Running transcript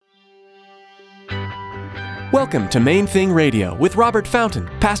Welcome to Main Thing Radio with Robert Fountain,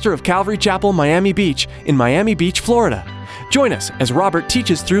 pastor of Calvary Chapel, Miami Beach, in Miami Beach, Florida. Join us as Robert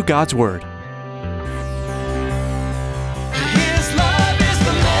teaches through God's Word.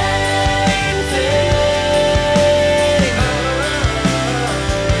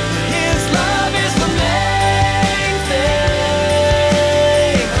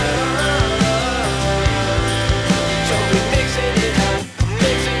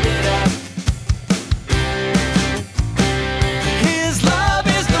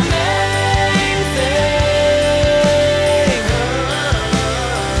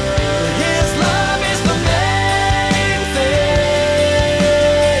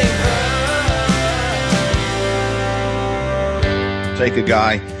 Take a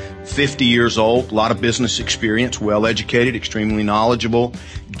guy 50 years old, a lot of business experience, well-educated, extremely knowledgeable,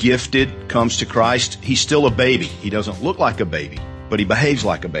 gifted, comes to Christ. He's still a baby. He doesn't look like a baby, but he behaves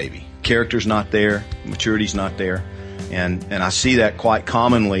like a baby. Character's not there, maturity's not there. And I see that quite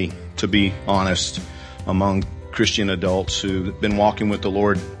commonly, to be honest, among Christian adults who've been walking with the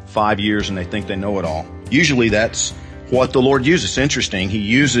Lord 5 years and they think they know it all. Usually that's what the Lord uses. It's interesting. He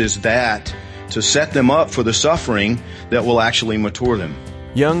uses that to set them up for the suffering that will actually mature them.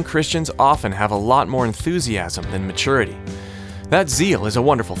 Young Christians often have a lot more enthusiasm than maturity. That zeal is a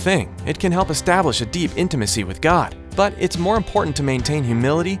wonderful thing. It can help establish a deep intimacy with God, but it's more important to maintain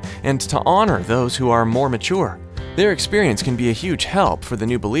humility and to honor those who are more mature. Their experience can be a huge help for the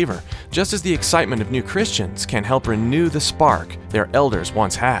new believer, just as the excitement of new Christians can help renew the spark their elders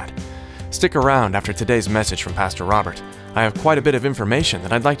once had. Stick around after today's message from Pastor Robert. I have quite a bit of information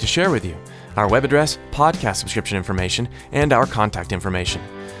that I'd like to share with you. Our web address, podcast subscription information, and our contact information.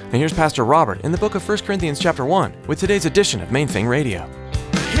 Now here's Pastor Robert in the book of 1 Corinthians chapter 1 with today's edition of Main Thing Radio.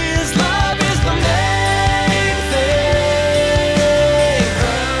 His love is the main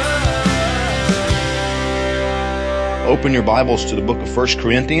thing. Open your Bibles to the book of 1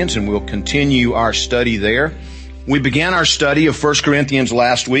 Corinthians and we'll continue our study there. We began our study of 1 Corinthians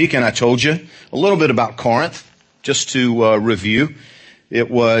last week, and I told you a little bit about Corinth. Just to review, it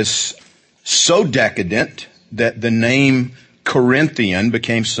was so decadent that the name Corinthian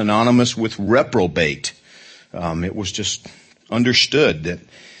became synonymous with reprobate. It was just understood that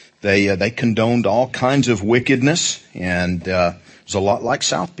they condoned all kinds of wickedness, and it was a lot like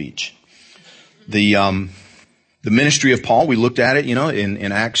South Beach. The ministry of Paul, we looked at it,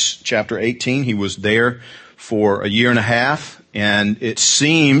 in Acts chapter 18. He was there for a year and a half. And it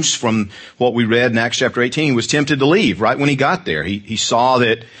seems from what we read in Acts chapter 18, he was tempted to leave right when he got there. He saw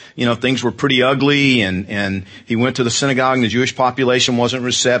that, things were pretty ugly, and he went to the synagogue and the Jewish population wasn't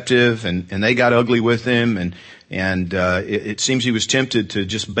receptive, and they got ugly with him, and it seems he was tempted to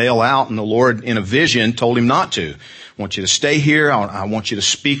just bail out, and the Lord in a vision told him not to. I want you to stay here. I want you to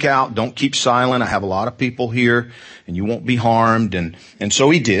speak out. Don't keep silent. I have a lot of people here, and you won't be harmed. And so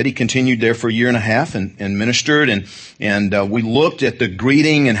he did. He continued there for a year and a half and ministered. And we looked at the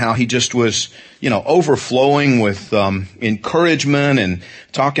greeting and how he just was, overflowing with encouragement and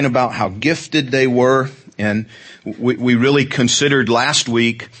talking about how gifted they were. And we really considered last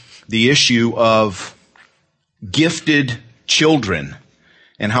week the issue of gifted children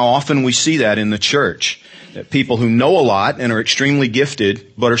and how often we see that in the church. That people who know a lot and are extremely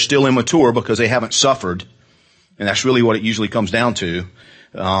gifted but are still immature because they haven't suffered. And that's really what it usually comes down to.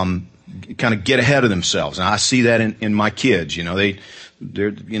 Kind of get ahead of themselves. And I see that in my kids.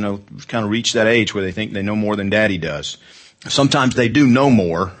 They're kind of reach that age where they think they know more than daddy does. Sometimes they do know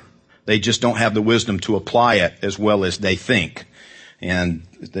more. They just don't have the wisdom to apply it as well as they think. And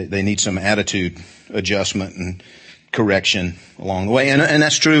they need some attitude adjustment and correction along the way. And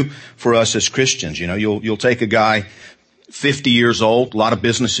that's true for us as Christians. You'll take a guy 50 years old, a lot of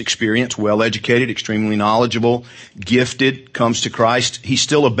business experience, well-educated, extremely knowledgeable, gifted, comes to Christ. He's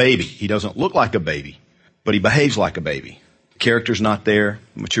still a baby. He doesn't look like a baby, but he behaves like a baby. Character's not there,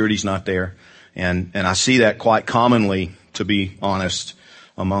 maturity's not there. And I see that quite commonly, to be honest,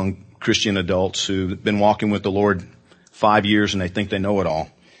 among Christian adults who've been walking with the Lord 5 years and they think they know it all.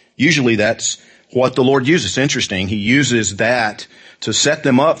 Usually that's what the Lord uses. It's interesting. He uses that to set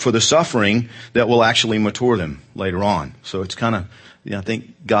them up for the suffering that will actually mature them later on. So it's kind of, I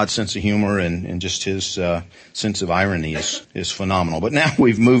think God's sense of humor and just His sense of irony is phenomenal. But now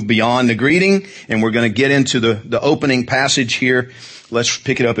we've moved beyond the greeting, and we're going to get into the opening passage here. Let's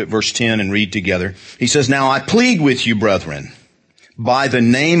pick it up at verse 10 and read together. He says, "Now I plead with you, brethren, by the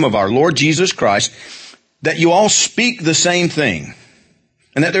name of our Lord Jesus Christ, that you all speak the same thing,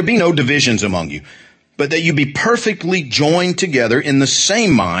 and that there be no divisions among you, but that you be perfectly joined together in the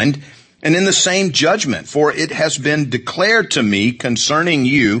same mind and in the same judgment. For it has been declared to me concerning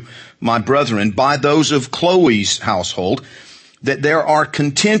you, my brethren, by those of Chloe's household, that there are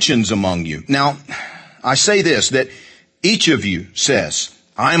contentions among you. Now, I say this, that each of you says,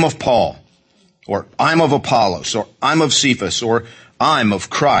 I'm of Paul, or I'm of Apollos, or I'm of Cephas, or I'm of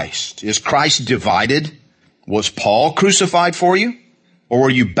Christ. Is Christ divided? Was Paul crucified for you? Or were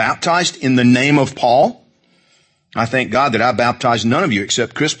you baptized in the name of Paul? I thank God that I baptized none of you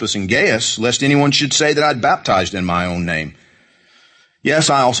except Crispus and Gaius, lest anyone should say that I'd baptized in my own name. Yes,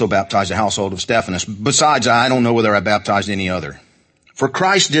 I also baptized the household of Stephanas. Besides, I don't know whether I baptized any other. For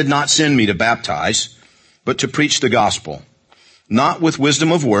Christ did not send me to baptize, but to preach the gospel, not with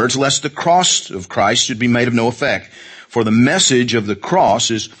wisdom of words, lest the cross of Christ should be made of no effect. For the message of the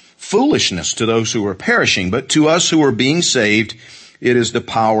cross is foolishness to those who are perishing, but to us who are being saved, it is the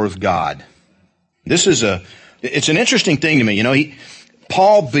power of God. It's an interesting thing to me.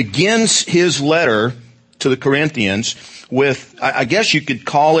 Paul begins his letter to the Corinthians with, I guess you could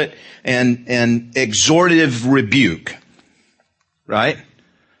call it an exhortative rebuke, right?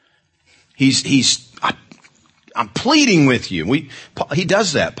 I'm pleading with you. He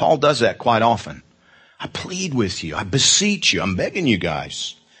does that. Paul does that quite often. I plead with you. I beseech you. I'm begging you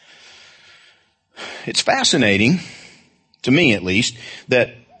guys. It's fascinating, to me at least,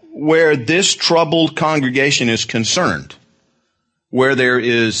 that where this troubled congregation is concerned, where there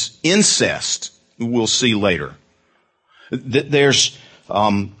is incest, we'll see later, that there's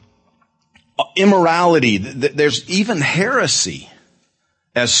immorality, that there's even heresy,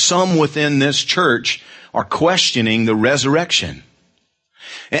 as some within this church are questioning the resurrection.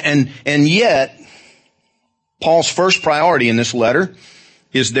 And yet, Paul's first priority in this letter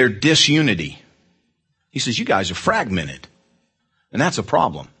is their disunity. He says, you guys are fragmented. And that's a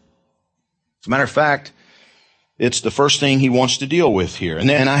problem. As a matter of fact, it's the first thing he wants to deal with here.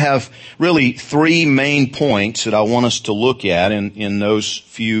 And I have really three main points that I want us to look at in those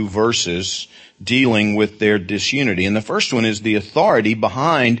few verses dealing with their disunity. And the first one is the authority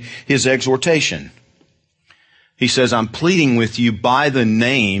behind his exhortation. He says, I'm pleading with you by the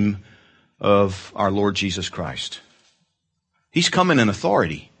name of our Lord Jesus Christ. He's coming in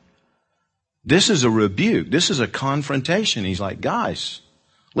authority. This is a rebuke. This is a confrontation. He's like, guys,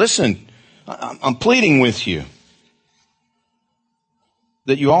 listen, I'm pleading with you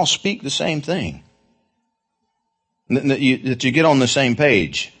that you all speak the same thing, that you get on the same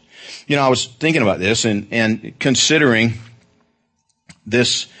page. I was thinking about this and considering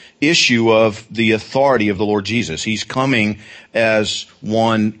this issue of the authority of the Lord Jesus. He's coming as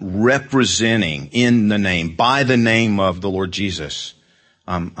one representing in the name, by the name of the Lord Jesus.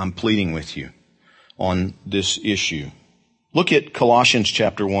 I'm pleading with you on this issue. Look at Colossians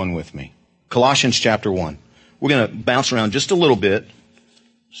chapter 1 with me. Colossians chapter 1. We're going to bounce around just a little bit,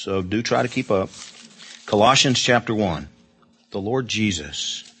 so do try to keep up. Colossians chapter 1. The Lord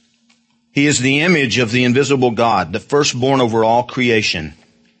Jesus. He is the image of the invisible God, the firstborn over all creation.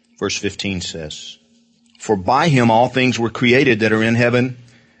 Verse 15 says, for by him all things were created that are in heaven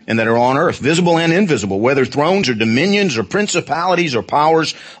and that are on earth, visible and invisible, whether thrones or dominions or principalities or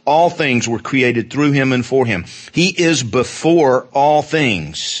powers, all things were created through him and for him. He is before all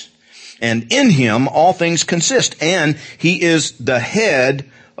things, and in him all things consist, and he is the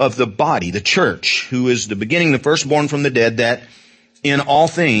head of the body, the church, who is the beginning, the firstborn from the dead, that in all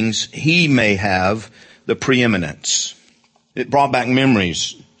things he may have the preeminence. It brought back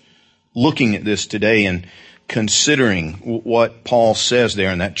memories looking at this today and considering what Paul says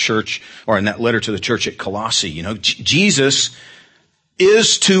there in that church, or in that letter to the church at Colossae. Jesus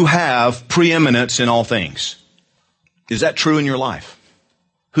is to have preeminence in all things. Is that true in your life?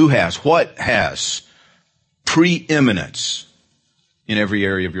 What has preeminence in every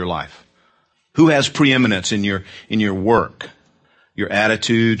area of your life? Who has preeminence in your work, your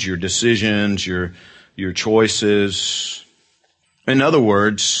attitudes, your decisions, your choices? In other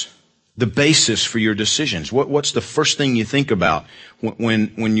words, the basis for your decisions. What's the first thing you think about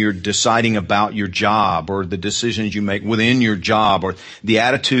when you're deciding about your job, or the decisions you make within your job, or the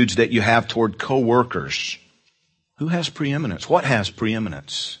attitudes that you have toward coworkers? Who has preeminence? What has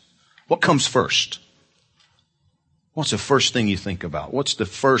preeminence? What comes first? What's the first thing you think about? What's the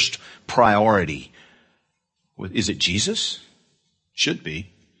first priority? Is it Jesus? Should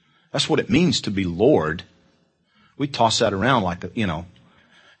be. That's what it means to be Lord. We toss that around like,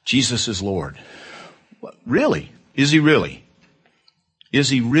 Jesus is Lord. Really? Is he really? Is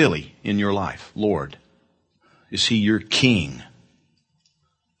he really in your life, Lord? Is he your king?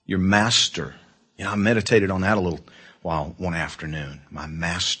 Your master? I meditated on that a little while one afternoon. My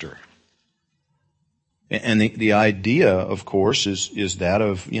master. And the idea, of course, is that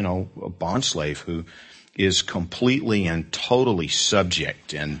of, a bondslave who is completely and totally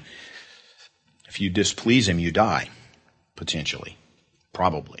subject. And if you displease him, you die, potentially,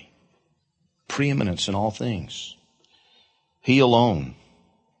 probably. Preeminence in all things. He alone,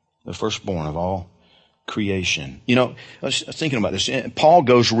 the firstborn of all creation. I was thinking about this. Paul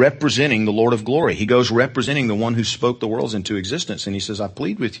goes representing the Lord of glory. He goes representing the one who spoke the worlds into existence. And he says, I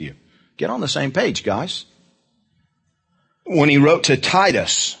plead with you. Get on the same page, guys. When he wrote to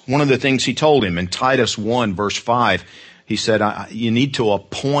Titus, one of the things he told him in Titus 1, verse 5, he said, you need to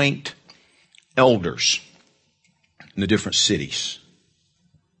appoint elders in the different cities.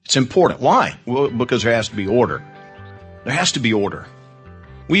 It's important. Why? Well, because there has to be order. There has to be order.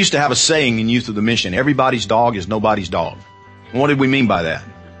 We used to have a saying in Youth of the Mission, everybody's dog is nobody's dog. And what did we mean by that?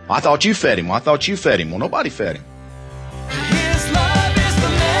 I thought you fed him. I thought you fed him. Well, nobody fed him. His love is the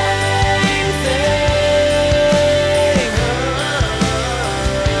main thing.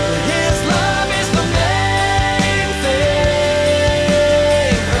 His love is the main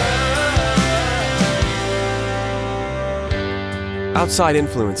thing. Outside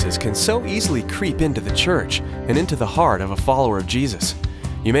influences can so easily creep into the church and into the heart of a follower of Jesus.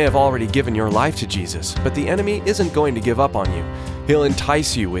 You may have already given your life to Jesus, but the enemy isn't going to give up on you. He'll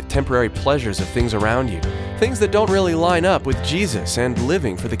entice you with temporary pleasures of things around you, things that don't really line up with Jesus and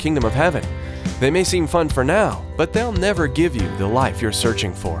living for the kingdom of heaven. They may seem fun for now, but they'll never give you the life you're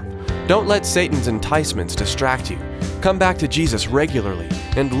searching for. Don't let Satan's enticements distract you. Come back to Jesus regularly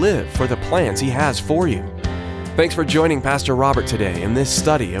and live for the plans he has for you. Thanks for joining Pastor Robert today in this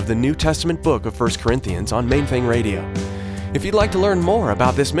study of the New Testament book of 1 Corinthians on Main Thing Radio. If you'd like to learn more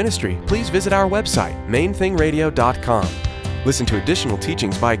about this ministry, please visit our website, mainthingradio.com. Listen to additional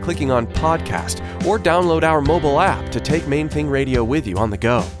teachings by clicking on Podcast or download our mobile app to take Main Thing Radio with you on the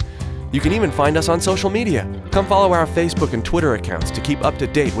go. You can even find us on social media. Come follow our Facebook and Twitter accounts to keep up to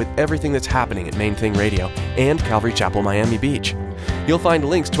date with everything that's happening at Main Thing Radio and Calvary Chapel, Miami Beach. You'll find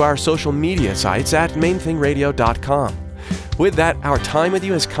links to our social media sites at mainthingradio.com. With that, our time with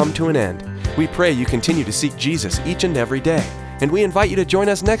you has come to an end. We pray you continue to seek Jesus each and every day, and we invite you to join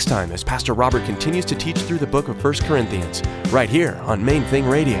us next time as Pastor Robert continues to teach through the book of 1 Corinthians, right here on Main Thing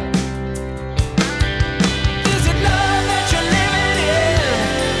Radio.